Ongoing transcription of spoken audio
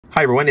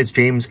Hi everyone, it's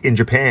James in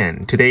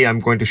Japan. Today I'm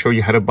going to show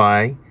you how to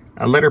buy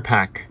a letter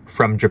pack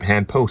from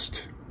Japan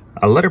Post.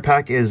 A letter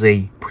pack is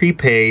a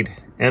prepaid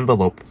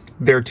envelope.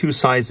 There are two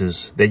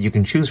sizes that you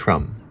can choose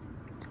from,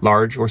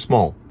 large or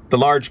small. The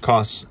large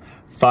costs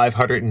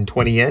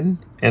 520 yen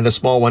and the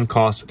small one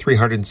costs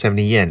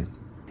 370 yen.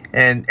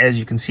 And as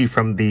you can see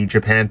from the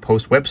Japan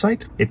Post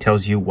website, it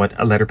tells you what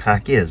a letter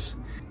pack is.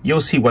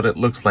 You'll see what it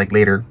looks like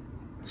later.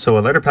 So a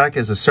letter pack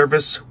is a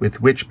service with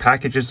which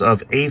packages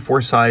of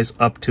A4 size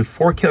up to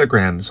 4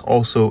 kilograms,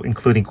 also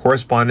including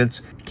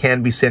correspondence,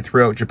 can be sent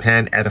throughout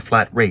Japan at a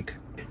flat rate.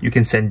 You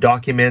can send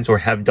documents or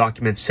have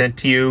documents sent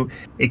to you.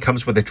 It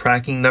comes with a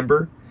tracking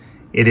number.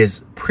 It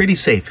is pretty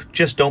safe.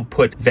 Just don't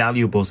put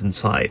valuables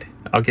inside.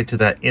 I'll get to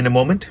that in a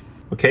moment.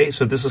 Okay,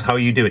 so this is how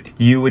you do it.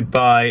 You would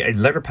buy a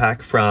letter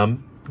pack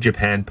from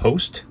Japan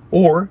Post,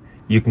 or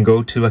you can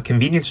go to a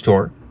convenience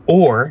store,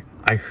 or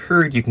I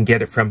heard you can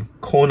get it from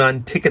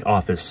Konan ticket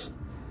office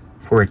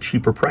for a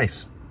cheaper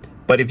price.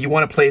 But if you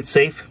want to play it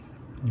safe,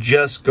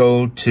 just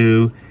go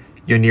to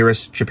your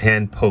nearest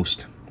Japan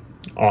Post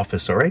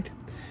office, all right?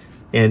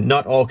 And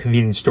not all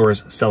convenience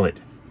stores sell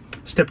it.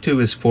 Step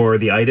 2 is for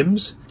the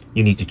items.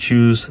 You need to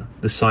choose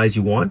the size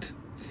you want,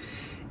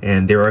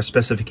 and there are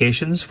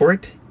specifications for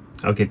it.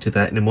 I'll get to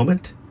that in a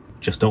moment.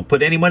 Just don't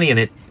put any money in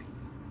it.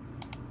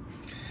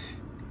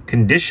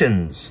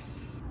 Conditions.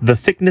 The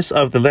thickness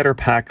of the letter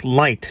pack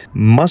light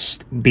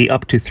must be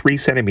up to 3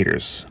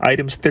 centimeters.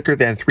 Items thicker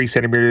than 3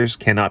 centimeters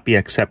cannot be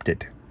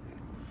accepted.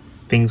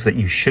 Things that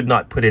you should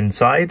not put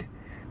inside: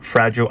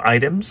 fragile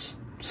items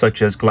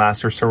such as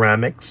glass or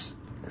ceramics,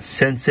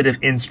 sensitive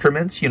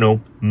instruments,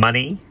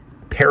 money,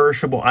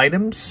 perishable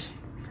items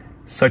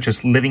such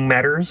as living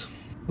matters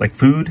like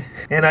food,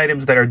 and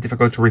items that are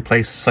difficult to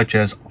replace such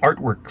as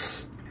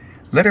artworks.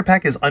 Letter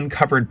pack is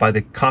uncovered by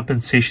the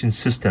compensation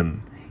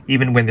system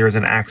even when there is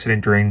an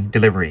accident during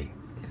delivery.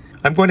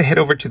 I'm going to head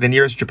over to the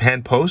nearest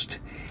Japan Post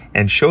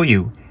and show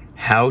you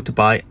how to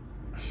buy.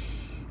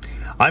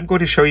 I'm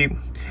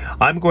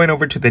going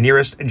over to the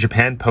nearest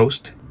Japan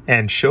Post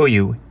and show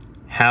you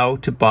how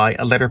to buy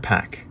a letter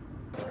pack.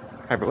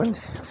 Hi everyone,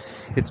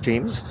 it's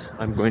James.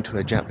 I'm going to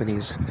a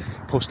Japanese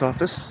post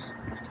office,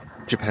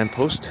 Japan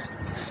Post,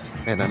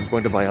 and I'm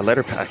going to buy a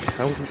letter pack.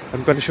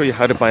 I'm going to show you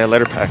how to buy a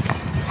letter pack.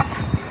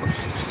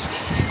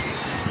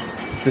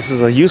 This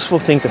is a useful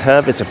thing to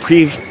have. It's a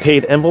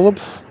prepaid envelope.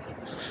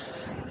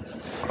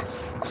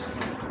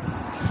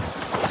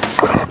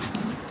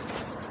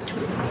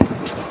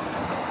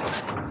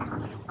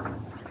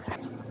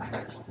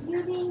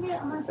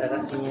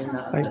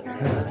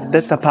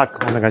レターパッ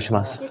クお願いし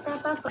ます。レタ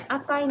ーパック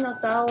赤いの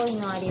と青い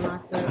のあり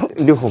ます。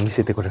両方見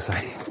せてくださ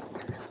い。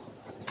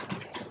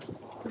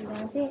こち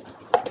らで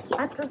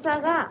厚さ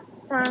が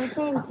3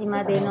センチ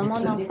までのも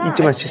のか。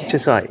一番小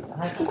さい。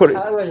これ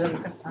は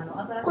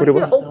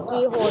大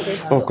きい方で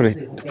す。これ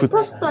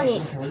ポストに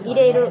入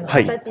れる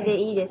形で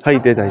いいですか？は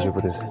い、で大丈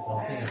夫です。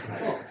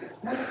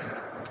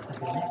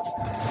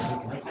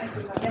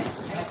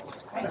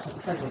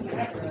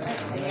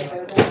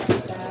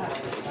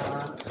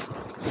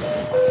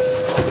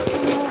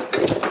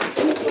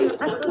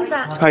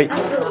はい。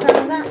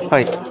は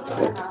い。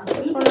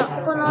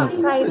この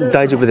サイズ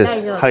大丈夫で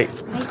す。はい。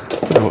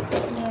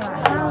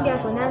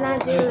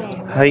370円。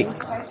はい。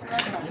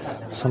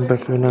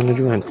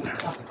370円。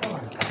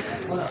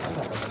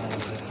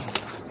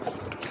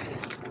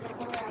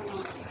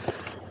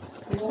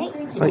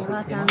はい。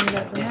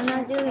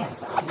370円。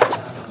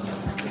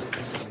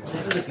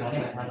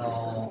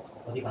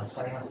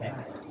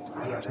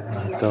あり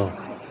がとう。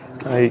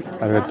はい、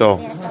ありがとう。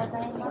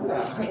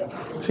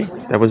See,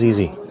 that was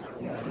easy.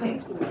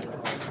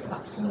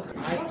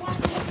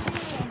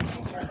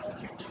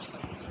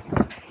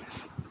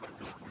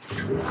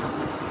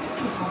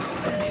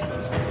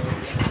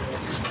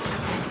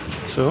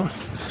 So,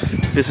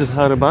 this is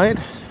how to buy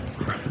it.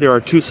 There are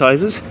two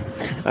sizes.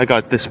 I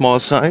got the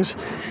smallest size.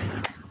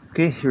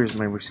 Okay, here's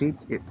my receipt.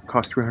 It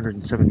cost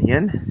 370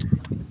 yen.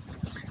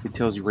 It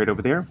tells you right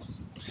over there.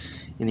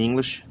 In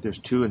English, there's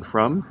to and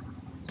from.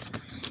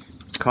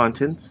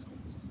 Contents.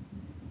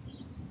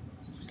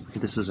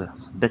 This is a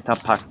letter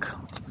pack.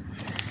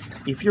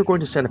 If you're going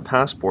to send a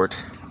passport,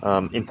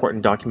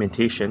 important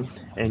documentation,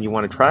 and you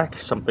want to track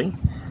something,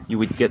 you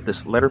would get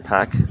this letter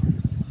pack.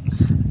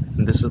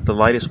 And this is the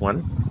lightest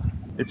one.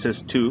 It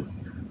says to,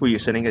 who you're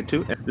sending it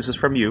to. This is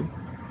from you.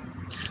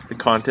 The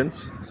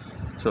contents.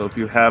 So if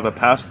you have a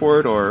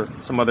passport or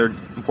some other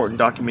important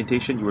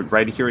documentation, you would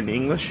write it here in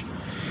English.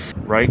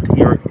 Right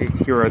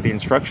here are the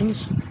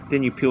instructions.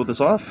 Then you peel this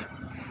off,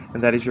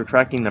 and that is your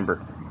tracking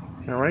number.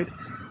 All right.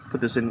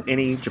 Put this in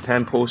any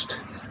Japan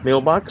Post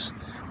mailbox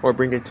or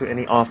bring it to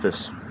any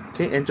office.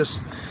 Okay, and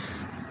just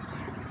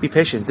be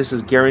patient. This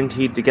is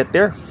guaranteed to get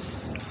there.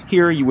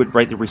 Here you would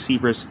write the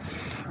receiver's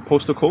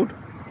postal code.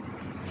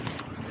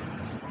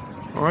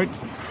 All right.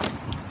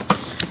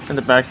 And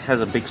the back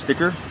has a big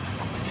sticker.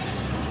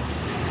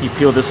 You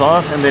peel this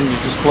off and then you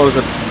just close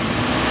it.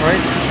 All right,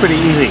 it's pretty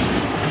easy.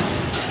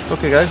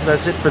 Okay guys,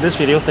 that's it for this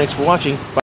video. Thanks for watching. Bye.